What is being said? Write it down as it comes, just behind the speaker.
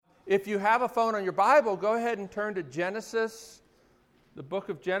If you have a phone on your Bible, go ahead and turn to Genesis, the book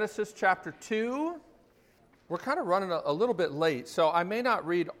of Genesis, chapter 2. We're kind of running a little bit late, so I may not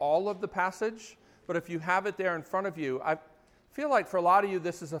read all of the passage, but if you have it there in front of you, I feel like for a lot of you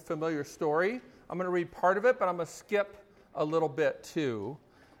this is a familiar story. I'm going to read part of it, but I'm going to skip a little bit too,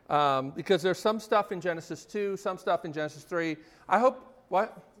 because there's some stuff in Genesis 2, some stuff in Genesis 3. I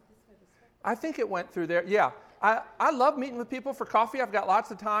think it went through there. Yeah. I love meeting with people for coffee. I've got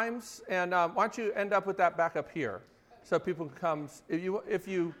lots of times, and why don't you end up with that back up here so people can come. If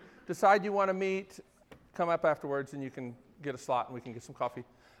you decide you want to meet, come up afterwards and you can get a slot and we can get some coffee.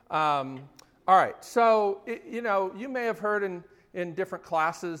 All right, so you may have heard in different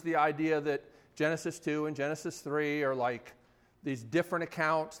classes the idea that Genesis 2 and Genesis 3 are like these different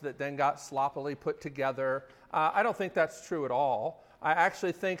accounts that then got sloppily put together. I don't think that's true at all. I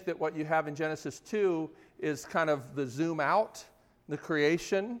actually think that what you have in Genesis 2 is kind of the zoom out, the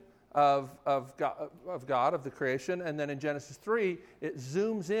creation of God, of the creation. And then in Genesis 3, it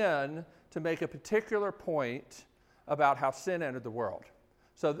zooms in to make a particular point about how sin entered the world.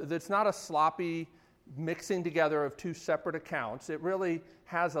 So it's not a sloppy mixing together of two separate accounts. It really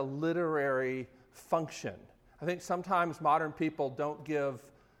has a literary function. I think sometimes modern people don't give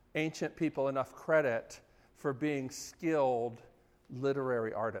ancient people enough credit for being skilled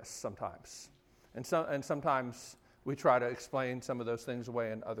literary artists sometimes. And sometimes we try to explain some of those things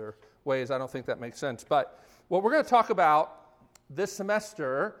away in other ways. I don't think that makes sense. But what we're going to talk about this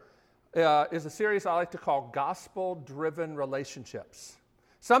semester is a series I like to call Gospel-Driven Relationships.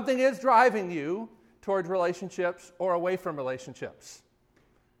 Something is driving you towards relationships or away from relationships.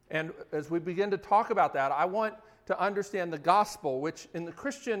 And as we begin to talk about that, I want to understand the gospel, which in the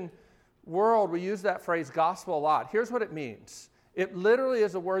Christian world, we use that phrase gospel a lot. Here's what it means. It literally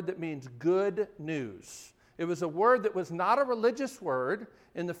is a word that means good news. It was a word that was not a religious word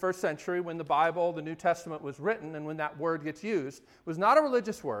in the first century when the Bible, the New Testament, was written, and when that word gets used. It was not a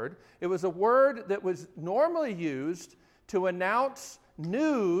religious word. It was a word that was normally used to announce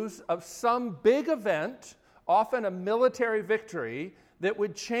news of some big event, often a military victory, that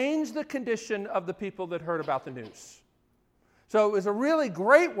would change the condition of the people that heard about the news. So it was a really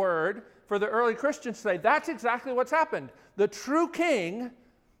great word for the early Christians to say, that's exactly what's happened. The true king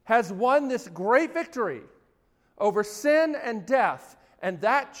has won this great victory over sin and death, and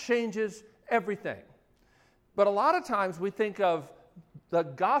that changes everything. But a lot of times we think of the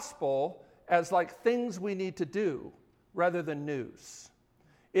gospel as like things we need to do rather than news.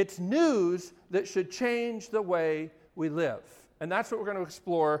 It's news that should change the way we live. And that's what we're going to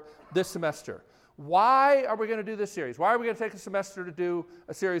explore this semester. Why are we going to do this series? Why are we going to take a semester to do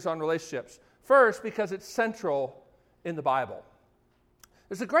a series on relationships? First, because it's central in the Bible.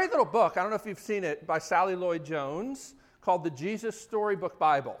 There's a great little book, I don't know if you've seen it, by Sally Lloyd Jones called The Jesus Storybook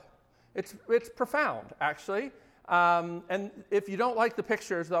Bible. It's profound, actually. And if you don't like the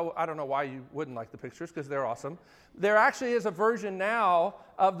pictures, though I don't know why you wouldn't like the pictures because they're awesome, there actually is a version now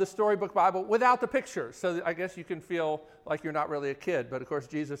of the Storybook Bible without the pictures. So I guess you can feel like you're not really a kid. But of course,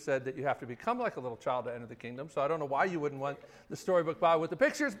 Jesus said that you have to become like a little child to enter the kingdom. So I don't know why you wouldn't want the Storybook Bible with the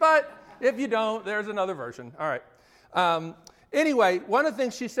pictures. But if you don't, there's another version. All right. Anyway, one of the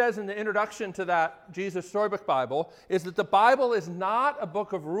things she says in the introduction to that Jesus Storybook Bible is that the Bible is not a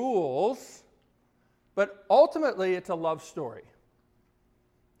book of rules, but ultimately it's a love story.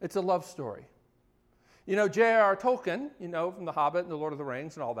 It's a love story. You know, J.R.R. Tolkien, from The Hobbit and The Lord of the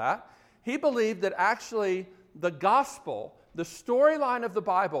Rings and all that, he believed that actually the gospel, the storyline of the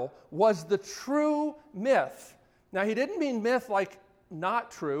Bible, was the true myth. Now, he didn't mean myth like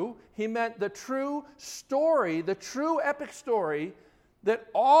not true. He meant the true story, the true epic story that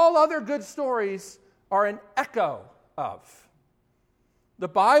all other good stories are an echo of. The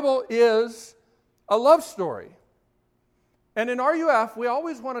Bible is a love story. And in RUF, we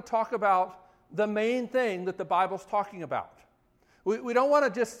always want to talk about the main thing that the Bible's talking about. We don't want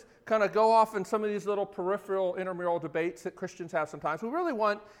to just kind of go off in some of these little peripheral intramural debates that Christians have sometimes. We really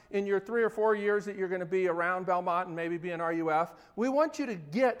want, in your 3 or 4 years that you're going to be around Belmont and maybe be in RUF, we want you to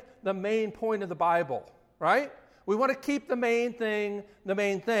get the main point of the Bible, right? We want to keep the main thing,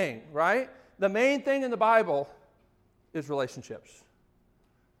 right? The main thing in the Bible is relationships.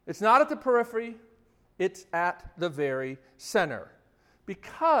 It's not at the periphery, it's at the very center.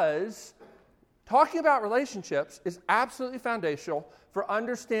 Because talking about relationships is absolutely foundational for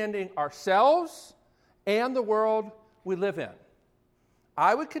understanding ourselves and the world we live in.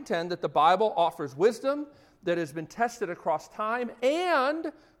 I would contend that the Bible offers wisdom that has been tested across time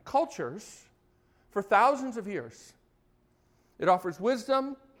and cultures for thousands of years. It offers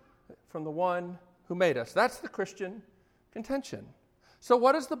wisdom from the one who made us. That's the Christian contention. So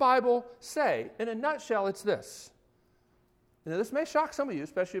what does the Bible say? In a nutshell, it's this. Now, this may shock some of you,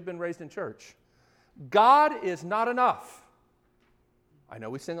 especially if you've been raised in church. God is not enough. I know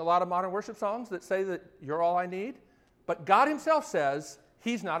we sing a lot of modern worship songs that say that you're all I need, but God himself says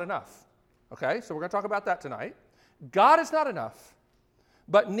he's not enough. Okay, so we're going to talk about that tonight. God is not enough,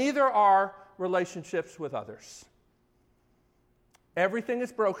 but neither are relationships with others. Everything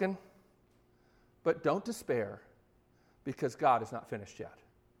is broken, but don't despair because God is not finished yet.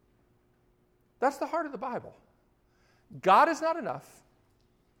 That's the heart of the Bible. God is not enough,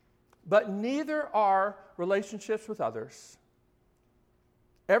 but neither are relationships with others.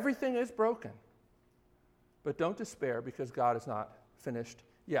 Everything is broken, but don't despair because God is not finished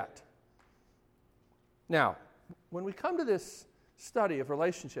yet. Now, when we come to this study of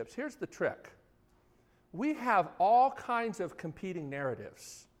relationships, here's the trick. We have all kinds of competing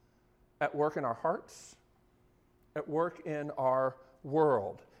narratives at work in our hearts, at work in our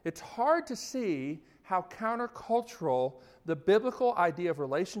world. It's hard to see how countercultural the biblical idea of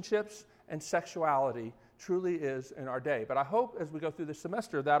relationships and sexuality truly is in our day. But I hope as we go through this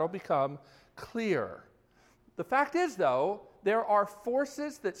semester that'll become clear. The fact is, though, there are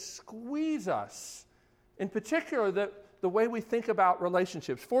forces that squeeze us, in particular the way we think about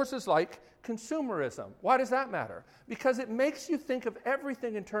relationships, forces like consumerism. Why does that matter? Because it makes you think of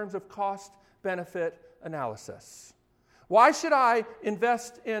everything in terms of cost-benefit analysis. Why should I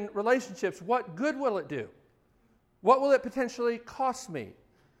invest in relationships? What good will it do? What will it potentially cost me?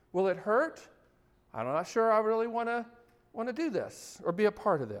 Will it hurt? I'm not sure I really want to do this or be a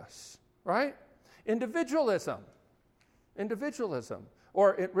part of this, right? Individualism,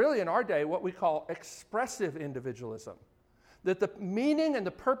 or really in our day, what we call expressive individualism. That the meaning and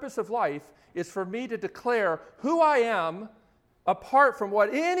the purpose of life is for me to declare who I am apart from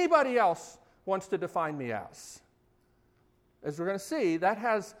what anybody else wants to define me as. As we're going to see, that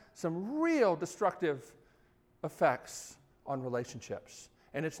has some real destructive effects on relationships.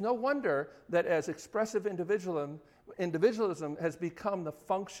 And it's no wonder that as expressive individualism has become the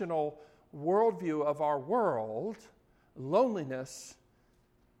functional worldview of our world, loneliness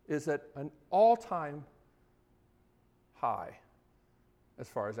is at an all-time high as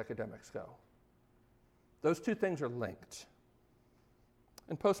far as academics go. Those two things are linked.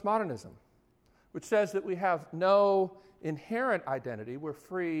 And postmodernism, which says that we have no inherent identity, we're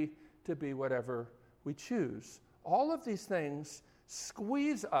free to be whatever we choose. All of these things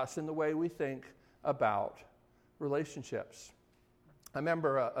squeeze us in the way we think about relationships. I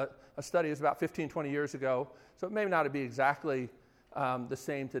remember a study, it was about 15, 20 years ago, so it may not be exactly the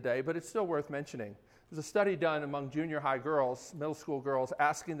same today, but it's still worth mentioning. There was a study done among junior high girls, middle school girls,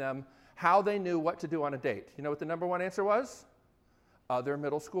 asking them how they knew what to do on a date. You know what the number one answer was? Other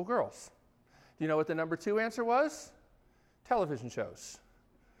middle school girls. Do you know what the number two answer was? Television shows,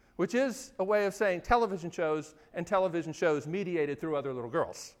 which is a way of saying television shows and television shows mediated through other little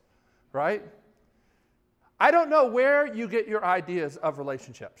girls, right? I don't know where you get your ideas of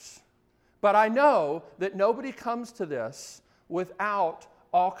relationships, but I know that nobody comes to this without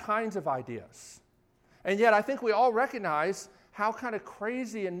all kinds of ideas. And yet I think we all recognize how kind of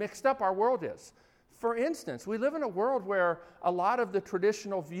crazy and mixed up our world is. For instance, we live in a world where a lot of the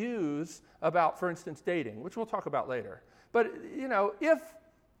traditional views about, for instance, dating, which we'll talk about later. But, you know,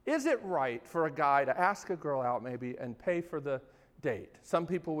 is it right for a guy to ask a girl out maybe and pay for the date? Some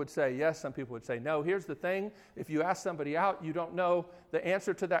people would say yes, some people would say no. Here's the thing, if you ask somebody out, you don't know the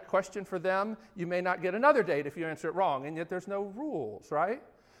answer to that question for them, you may not get another date if you answer it wrong, and yet there's no rules, right?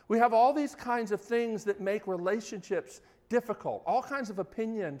 We have all these kinds of things that make relationships difficult, all kinds of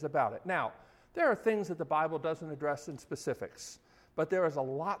opinions about it. Now, there are things that the Bible doesn't address in specifics, but there is a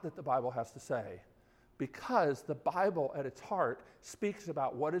lot that the Bible has to say because the Bible at its heart speaks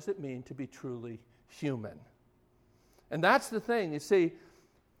about what does it mean to be truly human. And that's the thing. You see,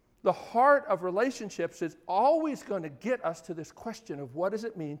 the heart of relationships is always going to get us to this question of what does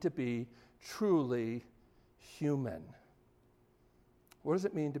it mean to be truly human? What does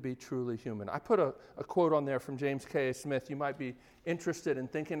it mean to be truly human? I put a quote on there from James K. Smith. You might be interested in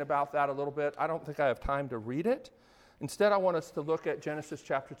thinking about that a little bit. I don't think I have time to read it. Instead, I want us to look at Genesis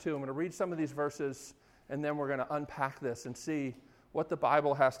chapter 2. I'm going to read some of these verses, and then we're going to unpack this and see what the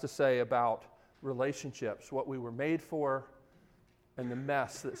Bible has to say about relationships, what we were made for, and the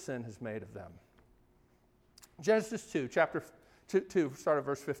mess that sin has made of them. Genesis 2, chapter 2, start at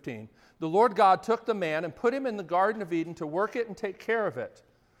verse 15. The Lord God took the man and put him in the Garden of Eden to work it and take care of it.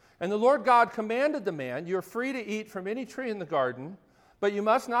 And the Lord God commanded the man, you are free to eat from any tree in the garden, but you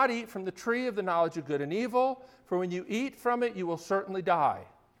must not eat from the tree of the knowledge of good and evil, for when you eat from it, you will certainly die.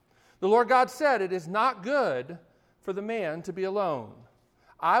 The Lord God said, it is not good for the man to be alone.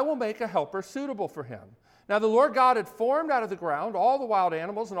 I will make a helper suitable for him. Now the Lord God had formed out of the ground all the wild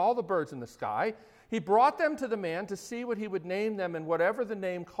animals and all the birds in the sky. He brought them to the man to see what he would name them, and whatever the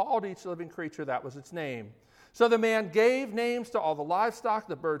name called each living creature, that was its name. So the man gave names to all the livestock,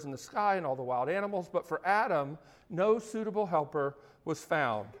 the birds in the sky, and all the wild animals, but for Adam no suitable helper was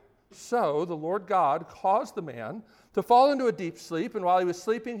found. So the Lord God caused the man to fall into a deep sleep, and while he was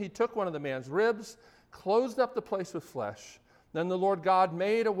sleeping, he took one of the man's ribs, closed up the place with flesh. Then the Lord God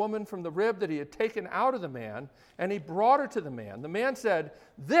made a woman from the rib that he had taken out of the man, and he brought her to the man. The man said,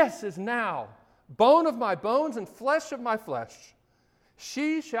 "This is now bone of my bones and flesh of my flesh.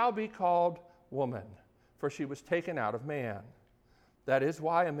 She shall be called woman, for she was taken out of man. That is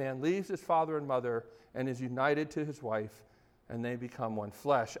why a man leaves his father and mother and is united to his wife, and they become one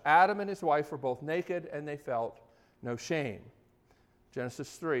flesh." Adam and his wife were both naked, and they felt no shame.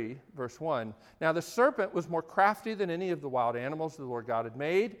 Genesis 3, verse 1. Now the serpent was more crafty than any of the wild animals the Lord God had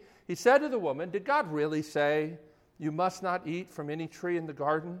made. He said to the woman, "Did God really say, 'You must not eat from any tree in the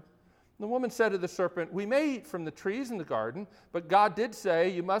garden'?" The woman said to the serpent, "We may eat from the trees in the garden, but God did say,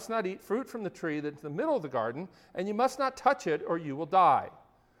 'You must not eat fruit from the tree that's in the middle of the garden, and you must not touch it, or you will die.'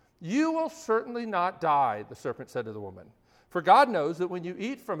 'You will certainly not die,' the serpent said to the woman. 'For God knows that when you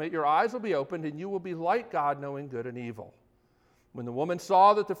eat from it, your eyes will be opened, and you will be like God, knowing good and evil.' When the woman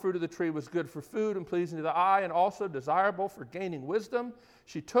saw that the fruit of the tree was good for food and pleasing to the eye and also desirable for gaining wisdom,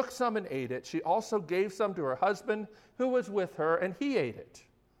 she took some and ate it. She also gave some to her husband who was with her, and he ate it.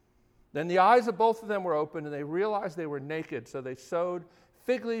 Then the eyes of both of them were opened, and they realized they were naked, so they sewed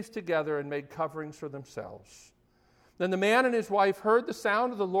fig leaves together and made coverings for themselves. Then the man and his wife heard the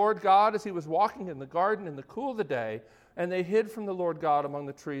sound of the Lord God as he was walking in the garden in the cool of the day, and they hid from the Lord God among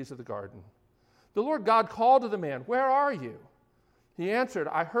the trees of the garden. The Lord God called to the man, 'Where are you?' He answered,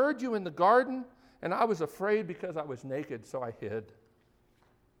 'I heard you in the garden, and I was afraid because I was naked, so I hid.'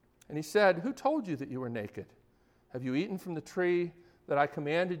 And he said, 'Who told you that you were naked? Have you eaten from the tree that I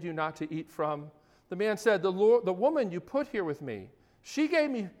commanded you not to eat from?' The man said, the woman you put here with me, she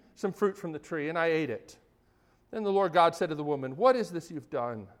gave me some fruit from the tree, and I ate it.' Then the Lord God said to the woman, 'What is this you've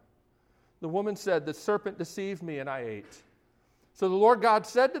done?' The woman said, 'The serpent deceived me, and I ate.' So the Lord God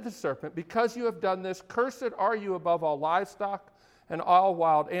said to the serpent, 'Because you have done this, cursed are you above all livestock and all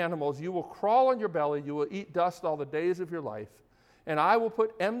wild animals. You will crawl on your belly, you will eat dust all the days of your life. And I will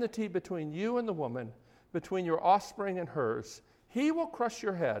put enmity between you and the woman, between your offspring and hers. He will crush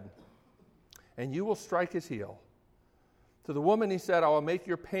your head, and you will strike his heel.' To the woman he said, 'I will make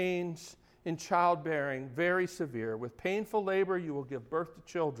your pains in childbearing very severe. With painful labor you will give birth to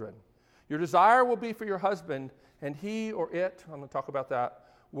children. Your desire will be for your husband, and he or it,'" I'm going to talk about that,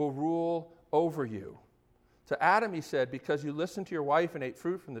 "will rule over you." To Adam he said, "Because you listened to your wife and ate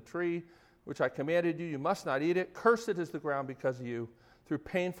fruit from the tree, which I commanded you, you must not eat it. Cursed is the ground because of you. Through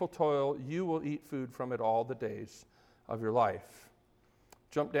painful toil you will eat food from it all the days of your life."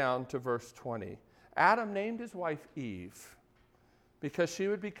 Jump down to verse 20. Adam named his wife Eve because she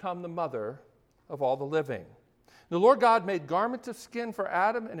would become the mother of all the living. The Lord God made garments of skin for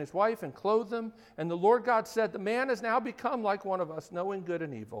Adam and his wife and clothed them. And the Lord God said, "The man has now become like one of us, knowing good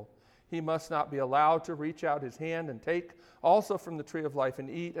and evil. He must not be allowed to reach out his hand and take also from the tree of life and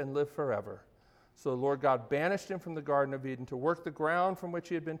eat and live forever." So the Lord God banished him from the Garden of Eden to work the ground from which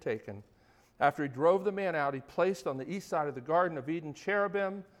he had been taken. After he drove the man out, he placed on the east side of the Garden of Eden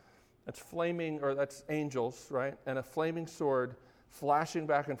cherubim, that's angels, right? And a flaming sword flashing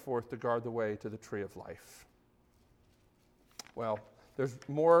back and forth to guard the way to the tree of life. Well, there's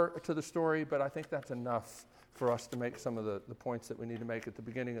more to the story, but I think that's enough for us to make some of the points that we need to make at the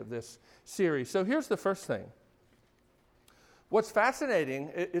beginning of this series. So here's the first thing. What's fascinating,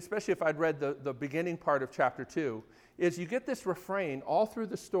 especially if I'd read the beginning part of chapter 2, is you get this refrain all through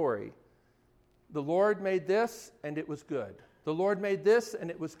the story. The Lord made this, and it was good. The Lord made this, and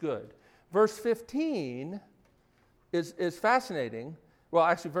it was good. Verse 15 is fascinating. Well,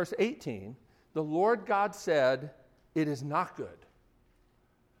 actually, verse 18, the Lord God said, "It is not good.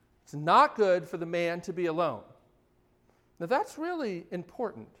 It's not good for the man to be alone." Now, that's really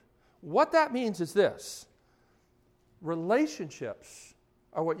important. What that means is this. Relationships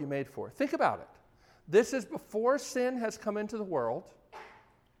are what you're made for. Think about it. This is before sin has come into the world.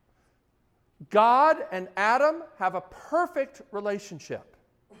 God and Adam have a perfect relationship.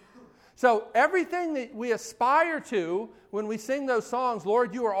 So everything that we aspire to when we sing those songs,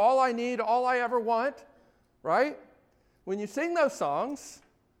 "Lord, you are all I need, all I ever want," right? When you sing those songs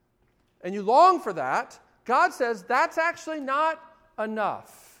and you long for that, God says that's actually not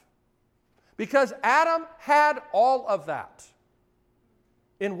enough. Because Adam had all of that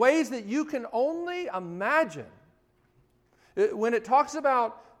in ways that you can only imagine. When it talks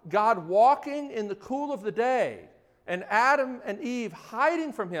about God walking in the cool of the day and Adam and Eve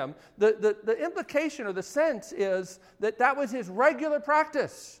hiding from him, the implication or the sense is that that was his regular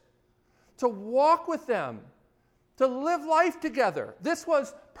practice, to walk with them, to live life together. This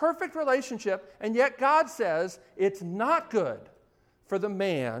was perfect relationship, and yet God says it's not good for the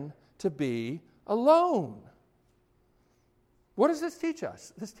man to be alone. What does this teach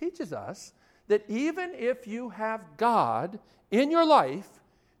us? This teaches us that even if you have God in your life,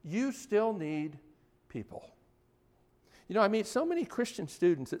 you still need people. You know, I meet so many Christian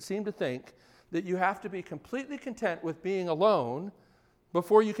students that seem to think that you have to be completely content with being alone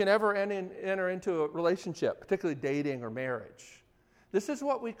before you can ever enter into a relationship, particularly dating or marriage. This is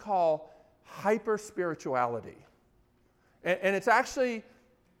what we call hyper-spirituality. And it's actually,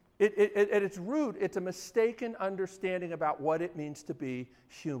 at its root, it's a mistaken understanding about what it means to be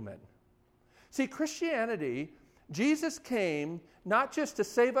human. See, Christianity, Jesus came not just to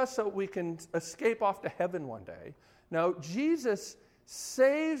save us so we can escape off to heaven one day. No, Jesus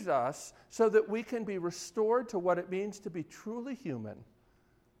saves us so that we can be restored to what it means to be truly human,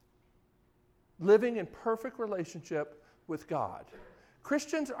 living in perfect relationship with God.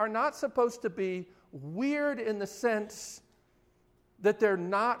 Christians are not supposed to be weird in the sense that they're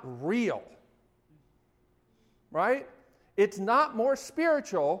not real, right? It's not more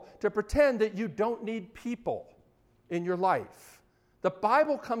spiritual to pretend that you don't need people in your life. The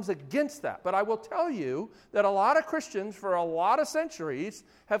Bible comes against that. But I will tell you that a lot of Christians for a lot of centuries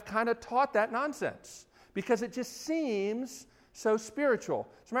have kind of taught that nonsense because it just seems so spiritual.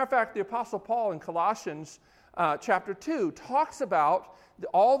 As a matter of fact, the Apostle Paul in Colossians chapter 2 talks about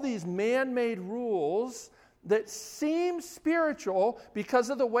all these man-made rules that seem spiritual because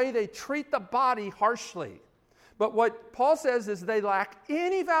of the way they treat the body harshly. But what Paul says is they lack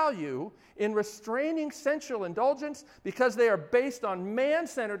any value in restraining sensual indulgence because they are based on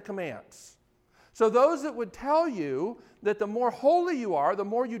man-centered commands. So those that would tell you that the more holy you are, the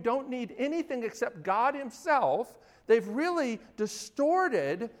more you don't need anything except God himself, they've really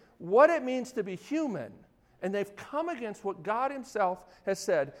distorted what it means to be human. And they've come against what God himself has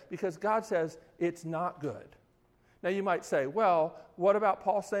said because God says it's not good. Now you might say, well, what about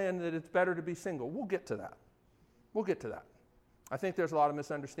Paul saying that it's better to be single? We'll get to that. We'll get to that. I think there's a lot of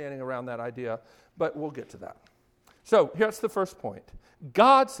misunderstanding around that idea, but we'll get to that. So here's the first point.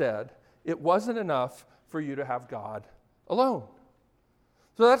 God said it wasn't enough for you to have God alone.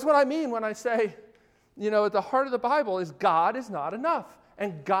 So that's what I mean when I say, at the heart of the Bible is God is not enough.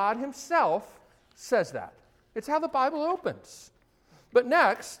 And God himself says that. It's how the Bible opens. But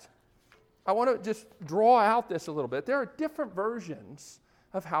next, I want to just draw out this a little bit. There are different versions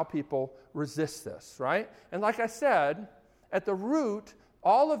of how people resist this, right? And like I said, at the root,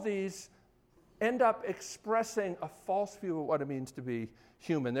 all of these end up expressing a false view of what it means to be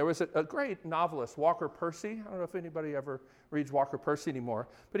human. There was a great novelist, Walker Percy. I don't know if anybody ever reads Walker Percy anymore,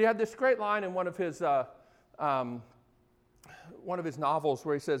 but he had this great line in one of his novels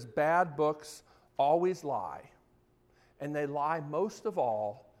where he says, "Bad books always lie, and they lie most of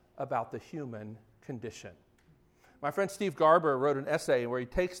all about the human condition." My friend Steve Garber wrote an essay where he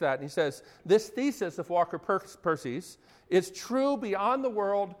takes that and he says, this thesis of Walker Percy's is true beyond the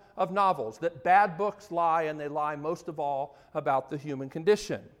world of novels, that bad books lie and they lie most of all about the human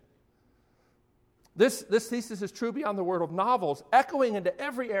condition. This thesis is true beyond the world of novels, echoing into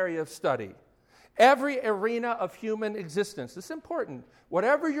every area of study, every arena of human existence. It's important.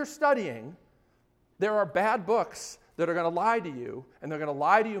 Whatever you're studying, there are bad books that are going to lie to you, and they're going to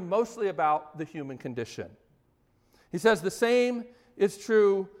lie to you mostly about the human condition. He says the same is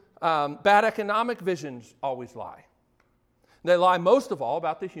true. Bad economic visions always lie. They lie most of all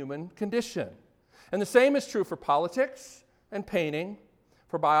about the human condition. And the same is true for politics and painting,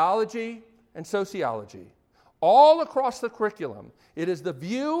 for biology and sociology. All across the curriculum, it is the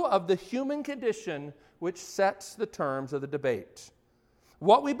view of the human condition which sets the terms of the debate.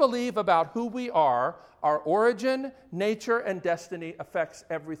 What we believe about who we are, our origin, nature, and destiny affects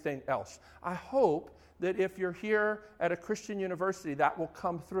everything else. I hope that if you're here at a Christian university, that will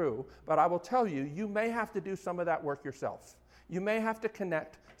come through. But I will tell you, you may have to do some of that work yourself. You may have to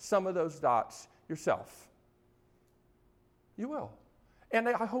connect some of those dots yourself. You will. And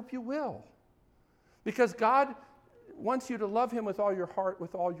I hope you will. Because God wants you to love him with all your heart,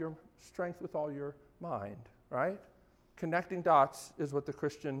 with all your strength, with all your mind, right? Connecting dots is what the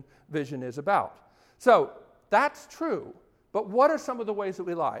Christian vision is about. So that's true. But what are some of the ways that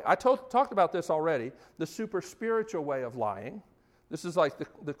we lie? I talked about this already, the super spiritual way of lying. This is like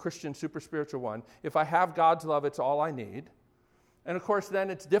the Christian super spiritual one. If I have God's love, it's all I need. And of course, then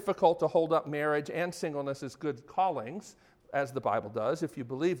it's difficult to hold up marriage and singleness as good callings. as the Bible does, if you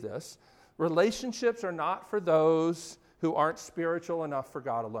believe this, relationships are not for those who aren't spiritual enough for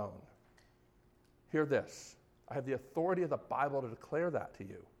God alone. Hear this. I have the authority of the Bible to declare that to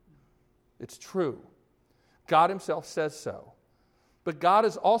you. It's true. God himself says so. But God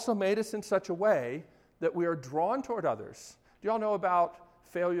has also made us in such a way that we are drawn toward others. Do you all know about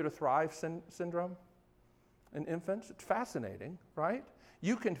failure to thrive syndrome in infants? It's fascinating, right?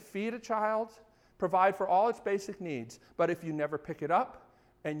 You can feed a child, provide for all its basic needs, but if you never pick it up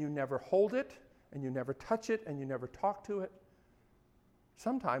and you never hold it and you never touch it and you never talk to it,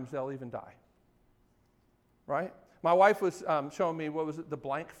 sometimes they'll even die, right? My wife was showing me, the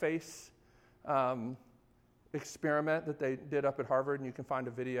blank face experiment that they did up at Harvard, and you can find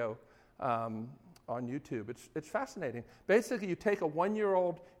a video on YouTube. It's fascinating. Basically, you take a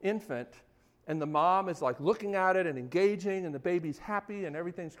 1-year-old infant, and the mom is like looking at it and engaging, and the baby's happy, and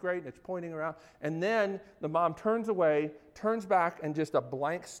everything's great, and it's pointing around. And then the mom turns away, turns back, and just a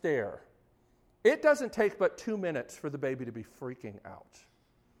blank stare. It doesn't take but 2 minutes for the baby to be freaking out,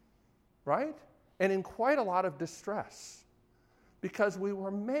 right? And in quite a lot of distress, because we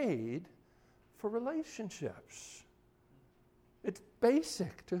were made for relationships. It's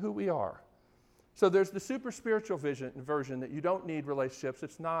basic to who we are. So there's the super spiritual version that you don't need relationships.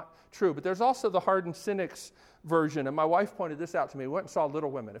 It's not true. But there's also the hardened cynics version. And my wife pointed this out to me. We went and saw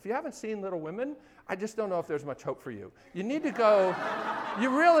Little Women. If you haven't seen Little Women, I just don't know if there's much hope for you. You need to go,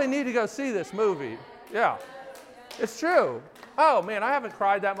 you really need to go see this movie. Yeah, it's true. Oh, man, I haven't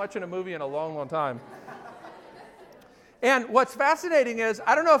cried that much in a movie in a long, long time. And what's fascinating is,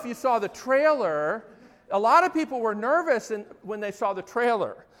 I don't know if you saw the trailer. A lot of people were nervous when they saw the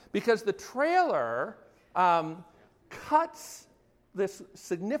trailer, because the trailer cuts this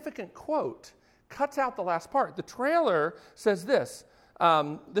significant quote, cuts out the last part. The trailer says this.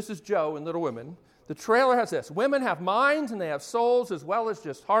 This is Joe in Little Women. The trailer has this. Women have minds and they have souls as well as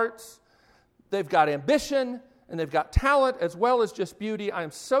just hearts. They've got ambition and they've got talent as well as just beauty. I am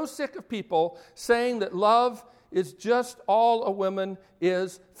so sick of people saying that love is just all a woman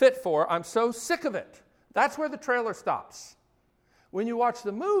is fit for. I'm so sick of it. That's where the trailer stops. When you watch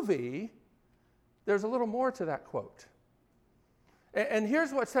the movie, there's a little more to that quote. And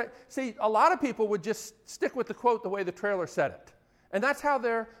here's what's... See, a lot of people would just stick with the quote the way the trailer said it. And that's how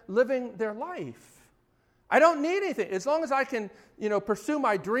they're living their life. I don't need anything. As long as I can, pursue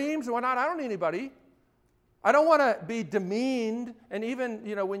my dreams and whatnot, I don't need anybody. I don't want to be demeaned. And even,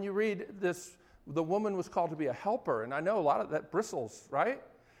 when you read this, the woman was called to be a helper. And I know a lot of that bristles, right?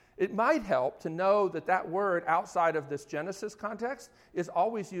 It might help to know that word outside of this Genesis context is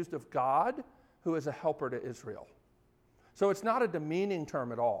always used of God, who is a helper to Israel. So it's not a demeaning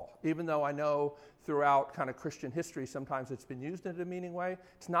term at all, even though I know throughout kind of Christian history sometimes it's been used in a demeaning way.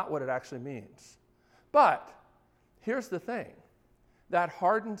 It's not what it actually means. But here's the thing. That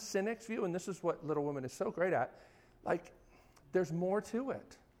hardened cynic's view, and this is what Little Women is so great at, there's more to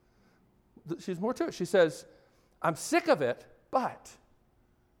it. She's more to it. She says, I'm sick of it, but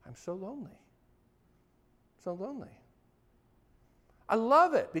I'm so lonely. So lonely. I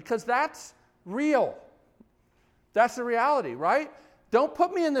love it because that's real. That's the reality, right? Don't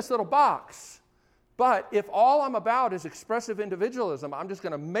put me in this little box. But if all I'm about is expressive individualism, I'm just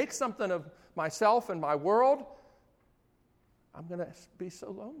going to make something of myself and my world, I'm going to be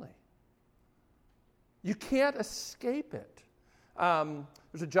so lonely. You can't escape it.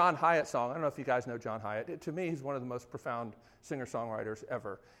 There's a John Hyatt song. I don't know if you guys know John Hyatt. To me, he's one of the most profound singer-songwriters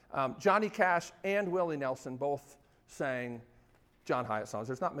ever. Johnny Cash and Willie Nelson both sang John Hyatt songs.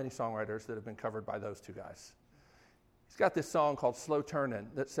 There's not many songwriters that have been covered by those two guys. He's got this song called Slow Turnin'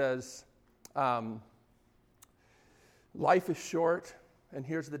 that says, life is short, and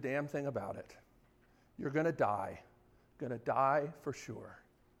here's the damn thing about it. You're going to die for sure.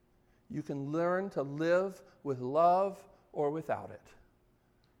 You can learn to live with love or without it,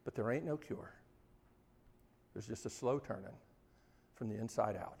 but there ain't no cure. There's just a slow turning from the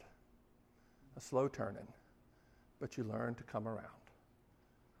inside out. A slow turning, but you learn to come around.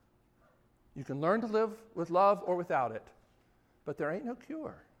 You can learn to live with love or without it, but there ain't no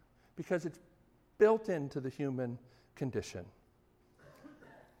cure because it's built into the human condition.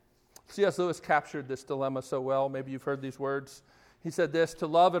 C.S. Lewis captured this dilemma so well. Maybe you've heard these words. He said this, to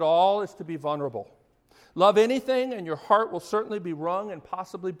love at all is to be vulnerable. Love anything and your heart will certainly be wrung and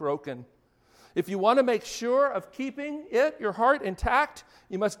possibly broken. If you want to make sure of keeping your heart intact,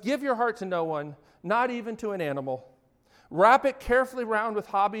 you must give your heart to no one, not even to an animal. Wrap it carefully round with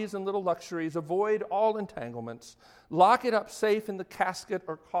hobbies and little luxuries. Avoid all entanglements. Lock it up safe in the casket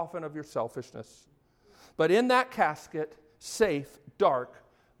or coffin of your selfishness. But in that casket, safe, dark,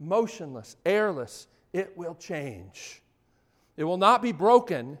 motionless, airless, it will change. It will not be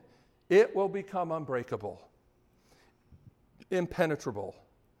broken. It will become unbreakable, impenetrable,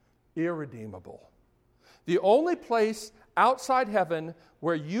 irredeemable. The only place outside heaven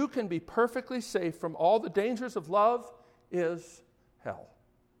where you can be perfectly safe from all the dangers of love is hell.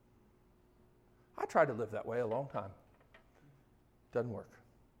 I tried to live that way a long time. Doesn't work.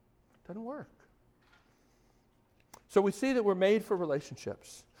 Doesn't work. So we see that we're made for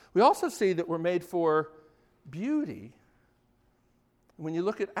relationships. We also see that we're made for beauty when you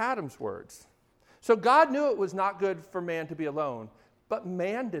look at Adam's words. So God knew it was not good for man to be alone, but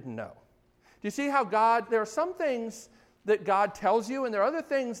man didn't know. Do you see how there are some things that God tells you, and there are other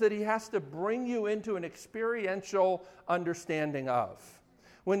things that he has to bring you into an experiential understanding of.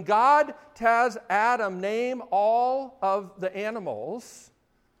 When God tells Adam, name all of the animals,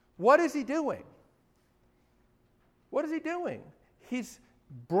 what is he doing? What is he doing? He's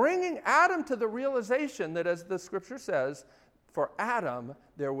bringing Adam to the realization that, as the scripture says, for Adam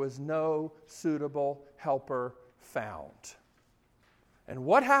there was no suitable helper found. And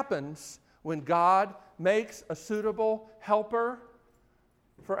what happens when God makes a suitable helper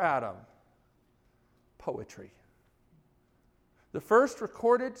for Adam? Poetry. The first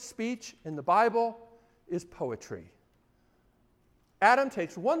recorded speech in the Bible is poetry. Adam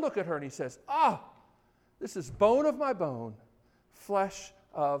takes one look at her and he says, this is bone of my bone, flesh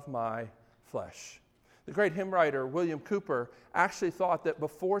of my flesh. The great hymn writer William Cowper actually thought that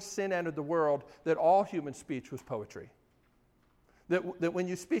before sin entered the world, that all human speech was poetry. That when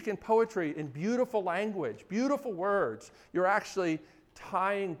you speak in poetry, in beautiful language, beautiful words, you're actually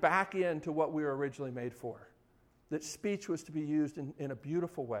tying back into what we were originally made for. That speech was to be used in a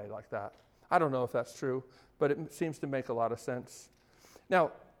beautiful way like that. I don't know if that's true, but it seems to make a lot of sense.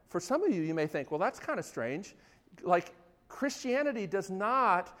 Now, for some of you, you may think, well, that's kind of strange. Like, Christianity does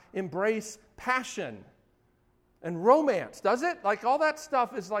not embrace passion and romance, does it? Like, all that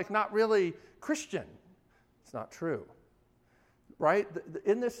stuff is like not really Christian. It's not true. Right?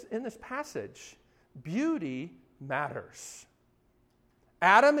 In this passage, beauty matters.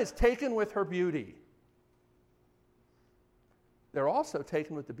 Adam is taken with her beauty. They're also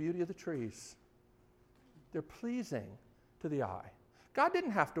taken with the beauty of the trees. They're pleasing to the eye. God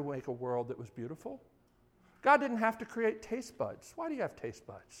didn't have to make a world that was beautiful. God didn't have to create taste buds. Why do you have taste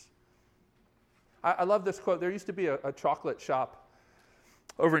buds? I love this quote. There used to be a chocolate shop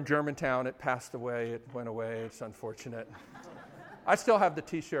over in Germantown. It passed away. It went away. It's unfortunate. I still have the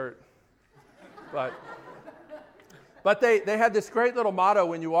T-shirt. But they had this great little motto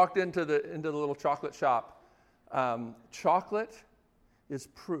when you walked into the little chocolate shop. Chocolate is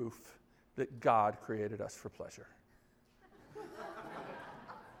proof that God created us for pleasure.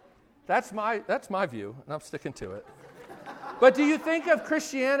 That's my view, and I'm sticking to it. But do you think of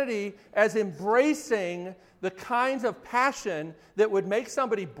Christianity as embracing the kinds of passion that would make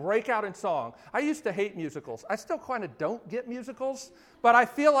somebody break out in song? I used to hate musicals. I still kind of don't get musicals, but I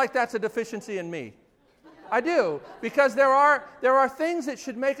feel like that's a deficiency in me. I do, because there are things that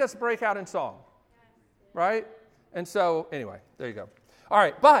should make us break out in song, right? And so, anyway, there you go. All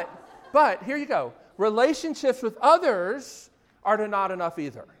right, but here you go. Relationships with others are not enough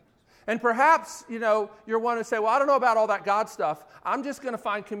either. And perhaps, you're one to say, well, I don't know about all that God stuff. I'm just going to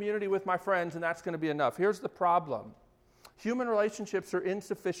find community with my friends, and that's going to be enough. Here's the problem. Human relationships are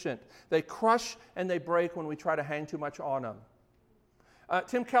insufficient. They crush and they break when we try to hang too much on them.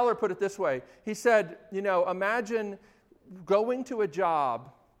 Tim Keller put it this way. He said, imagine going to a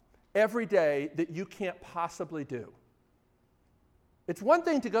job every day that you can't possibly do. It's one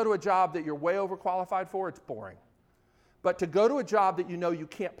thing to go to a job that you're way overqualified for. It's boring. But to go to a job that you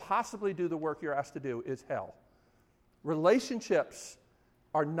can't possibly do the work you're asked to do is hell. Relationships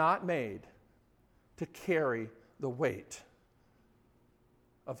are not made to carry the weight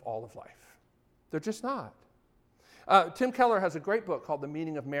of all of life. They're just not. Tim Keller has a great book called The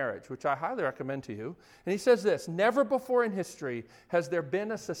Meaning of Marriage, which I highly recommend to you. And he says this: never before in history has there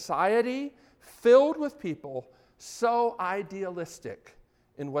been a society filled with people so idealistic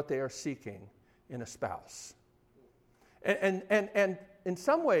in what they are seeking in a spouse. And in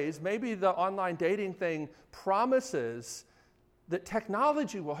some ways, maybe the online dating thing promises that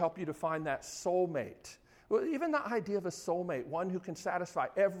technology will help you to find that soulmate. Well, even the idea of a soulmate, one who can satisfy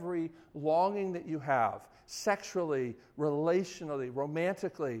every longing that you have, sexually, relationally,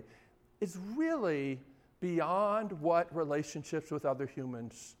 romantically, is really beyond what relationships with other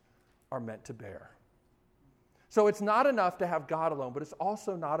humans are meant to bear. So it's not enough to have God alone, but it's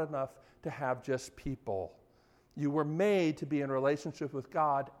also not enough to have just people. You were made to be in relationship with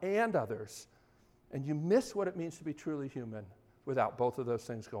God and others, and you miss what it means to be truly human without both of those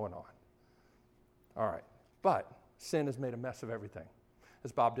things going on. All right, but sin has made a mess of everything.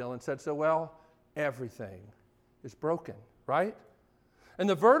 As Bob Dylan said so well, everything is broken, right? And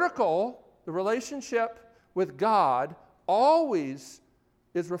the vertical, the relationship with God, always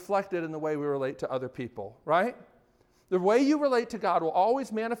is reflected in the way we relate to other people, right? The way you relate to God will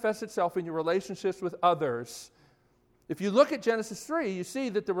always manifest itself in your relationships with others. If you look at Genesis 3, you see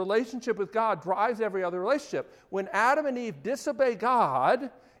that the relationship with God drives every other relationship. When Adam and Eve disobey God,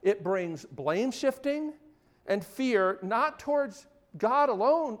 it brings blame shifting and fear, not towards God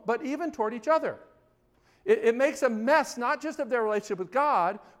alone, but even toward each other. It makes a mess, not just of their relationship with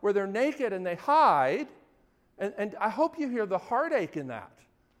God, where they're naked and they hide. And I hope you hear the heartache in that.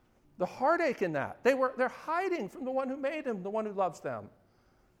 The heartache in that. They're hiding from the one who made them, the one who loves them.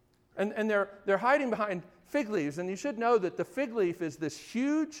 And they're hiding behind fig leaves. And you should know that the fig leaf is this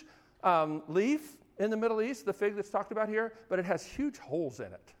huge leaf in the Middle East, the fig that's talked about here, but it has huge holes in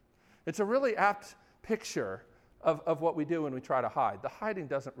it. It's a really apt picture of what we do when we try to hide. The hiding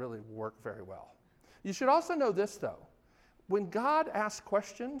doesn't really work very well. You should also know this, though. When God asks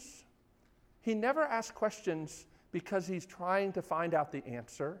questions, he never asks questions because he's trying to find out the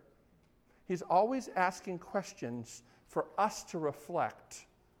answer. He's always asking questions for us to reflect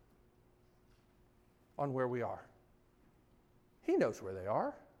on where we are. He knows where they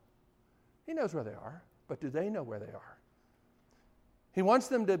are. He knows where they are, but do they know where they are? He wants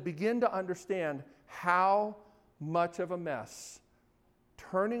them to begin to understand how much of a mess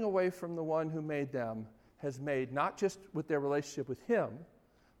turning away from the one who made them has made, not just with their relationship with him,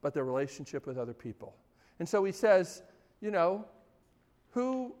 but their relationship with other people. And so he says,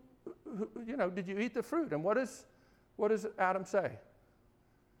 who did you eat the fruit? And what does Adam say?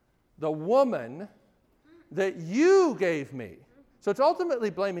 The woman that you gave me. So it's ultimately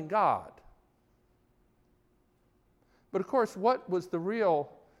blaming God. But of course, what was the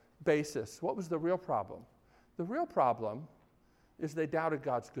real basis? What was the real problem? The real problem is they doubted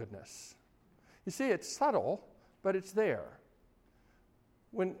God's goodness. You see, it's subtle, but it's there.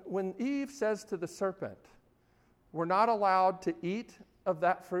 When Eve says to the serpent, we're not allowed to eat of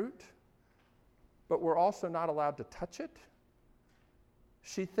that fruit, but we're also not allowed to touch it,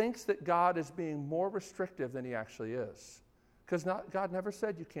 she thinks that God is being more restrictive than he actually is. Because God never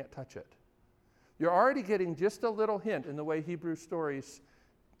said you can't touch it. You're already getting just a little hint in the way Hebrew stories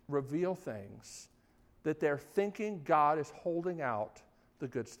reveal things, that they're thinking God is holding out the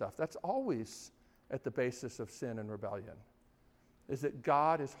good stuff. That's always at the basis of sin and rebellion, is that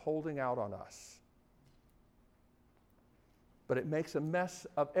God is holding out on us. But it makes a mess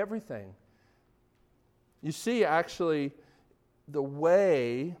of everything. You see, actually, the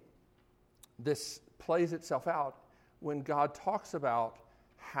way this plays itself out when God talks about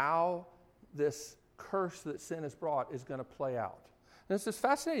how this curse that sin has brought is going to play out. And it's this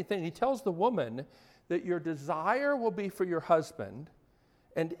fascinating thing. He tells the woman that your desire will be for your husband,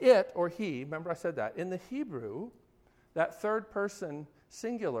 and it, or he, remember I said that, in the Hebrew, that third person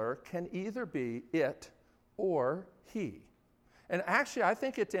singular can either be it or he. And actually, I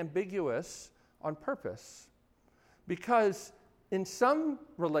think it's ambiguous on purpose, because in some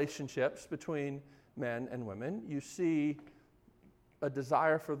relationships between men and women, you see a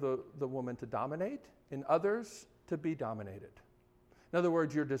desire for the woman to dominate, in others, to be dominated. In other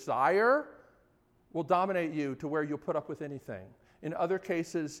words, your desire will dominate you to where you'll put up with anything. In other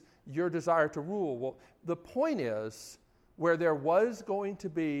cases, your desire to rule. Well, the point is, where there was going to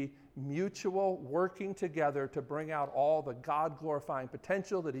be mutual working together to bring out all the God-glorifying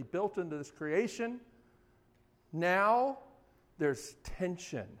potential that he built into this creation, now there's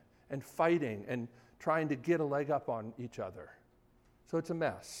tension and fighting and trying to get a leg up on each other. So it's a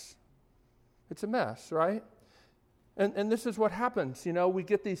mess. It's a mess, right? And this is what happens. We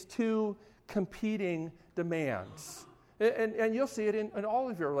get these two competing demands. And you'll see it in all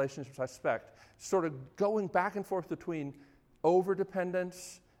of your relationships, I suspect, sort of going back and forth between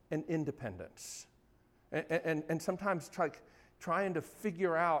overdependence and independence. And sometimes trying to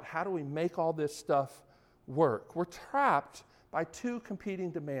figure out, how do we make all this stuff work? We're trapped by two competing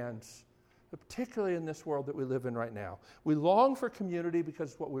demands, particularly in this world that we live in right now. We long for community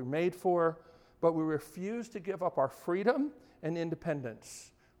because it's what we're made for, but we refuse to give up our freedom and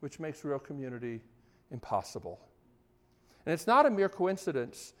independence, which makes real community impossible. And it's not a mere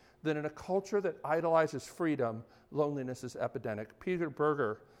coincidence that in a culture that idolizes freedom, loneliness is epidemic. Peter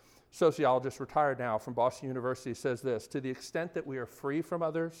Berger, sociologist retired now from Boston University, says this: to the extent that we are free from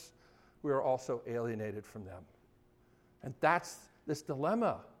others, we are also alienated from them. And that's this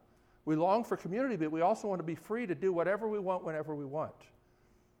dilemma. We long for community, but we also want to be free to do whatever we want whenever we want.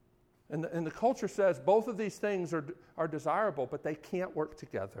 And the culture says both of these things are desirable, but they can't work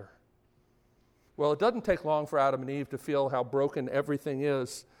together. Well, it doesn't take long for Adam and Eve to feel how broken everything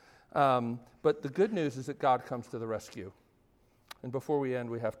is. But the good news is that God comes to the rescue. And before we end,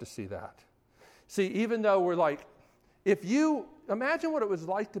 we have to see that. See, even though we're like, if you imagine what it was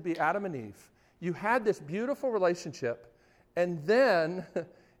like to be Adam and Eve, you had this beautiful relationship, and then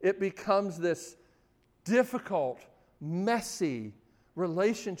it becomes this difficult, messy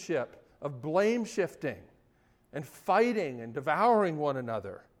relationship of blame shifting and fighting and devouring one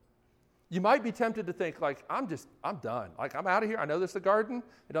another. You might be tempted to think, like, I'm done. Like, I'm out of here. I know this is a garden.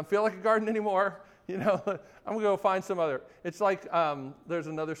 It doesn't feel like a garden anymore. I'm going to go find some other. It's like there's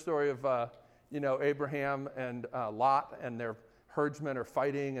another story of, Abraham and Lot, and their herdsmen are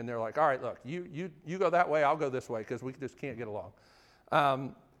fighting, and they're like, all right, look, you go that way, I'll go this way, because we just can't get along.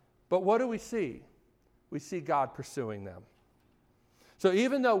 But what do we see? We see God pursuing them. So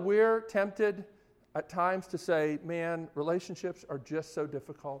even though we're tempted at times to say, man, relationships are just so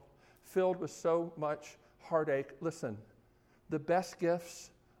difficult, filled with so much heartache, listen, the best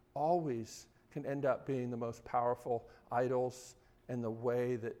gifts always can end up being the most powerful idols and the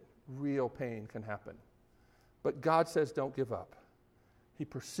way that real pain can happen. But God says don't give up. He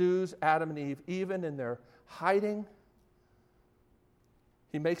pursues Adam and Eve even in their hiding.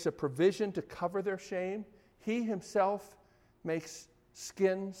 He makes a provision to cover their shame. He himself makes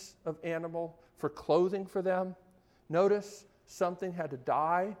skins of animal for clothing for them. Notice something had to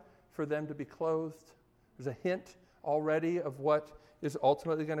die for them to be clothed. There's a hint already of what is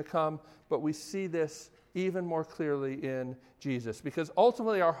ultimately going to come, but we see this even more clearly in Jesus, because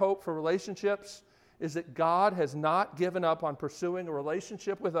ultimately our hope for relationships is that God has not given up on pursuing a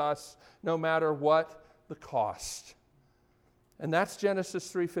relationship with us no matter what the cost. And that's Genesis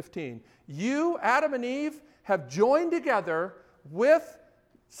 3:15. You, Adam and Eve, have joined together with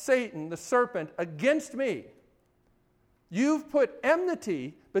Satan, the serpent, against me. You've put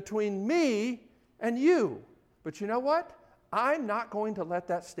enmity between me and you. But you know what? I'm not going to let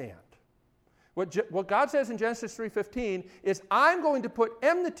that stand. What God says in Genesis 3:15 is, I'm going to put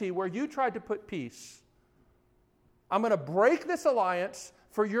enmity where you tried to put peace. I'm going to break this alliance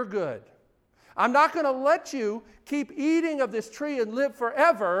for your good. I'm not going to let you keep eating of this tree and live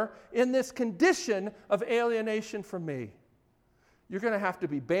forever in this condition of alienation from me. You're going to have to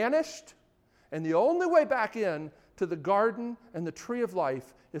be banished, and the only way back in to the garden and the tree of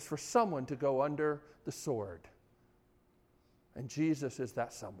life is for someone to go under the sword. And Jesus is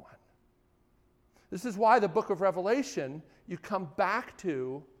that someone. This is why the book of Revelation, you come back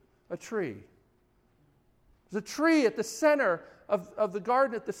to a tree. There's a tree at the center of the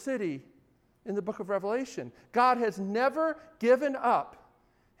garden at the city in the book of Revelation. God has never given up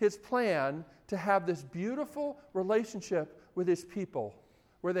his plan to have this beautiful relationship with his people,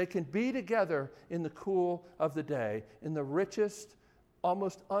 where they can be together in the cool of the day, in the richest,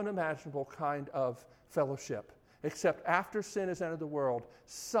 almost unimaginable kind of fellowship. Except after sin has entered the world,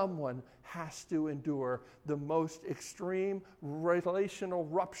 someone has to endure the most extreme relational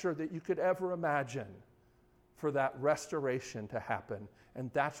rupture that you could ever imagine for that restoration to happen. And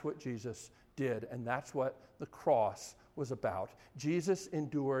that's what Jesus did, and that's what the cross was about. Jesus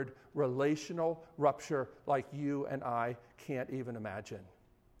endured relational rupture like you and I can't even imagine.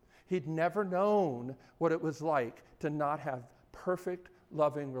 He'd never known what it was like to not have perfect,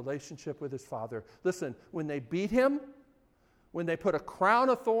 loving relationship with his Father. Listen, when they beat him, when they put a crown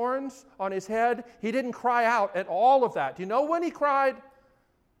of thorns on his head, he didn't cry out at all of that. Do you know when he cried?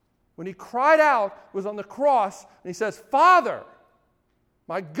 When he cried out was on the cross, and he says, Father,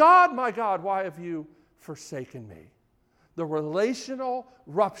 my God, why have you forsaken me? The relational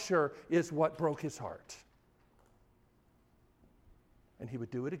rupture is what broke his heart. And he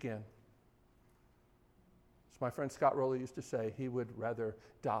would do it again. As my friend Scott Rowley used to say, he would rather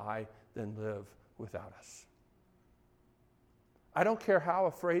die than live without us. I don't care how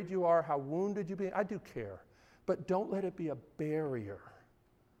afraid you are, how wounded you be. I do care. But don't let it be a barrier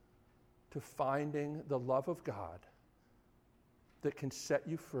to finding the love of God that can set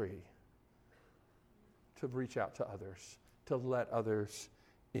you free to reach out to others, to let others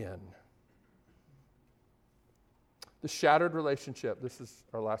in. The shattered relationship, this is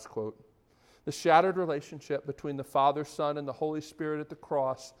our last quote. The shattered relationship between the Father, Son, and the Holy Spirit at the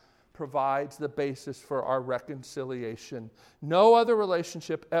cross provides the basis for our reconciliation. No other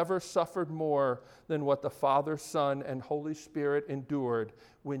relationship ever suffered more than what the Father, Son, and Holy Spirit endured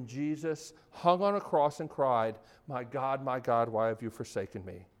when Jesus hung on a cross and cried, my God, why have you forsaken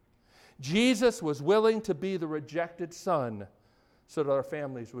me? Jesus was willing to be the rejected son so that our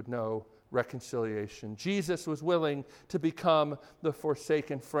families would know reconciliation. Jesus was willing to become the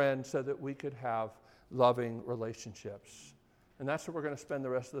forsaken friend so that we could have loving relationships. And that's what we're going to spend the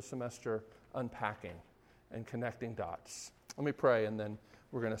rest of the semester unpacking and connecting dots. Let me pray, and then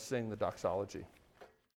we're going to sing the doxology.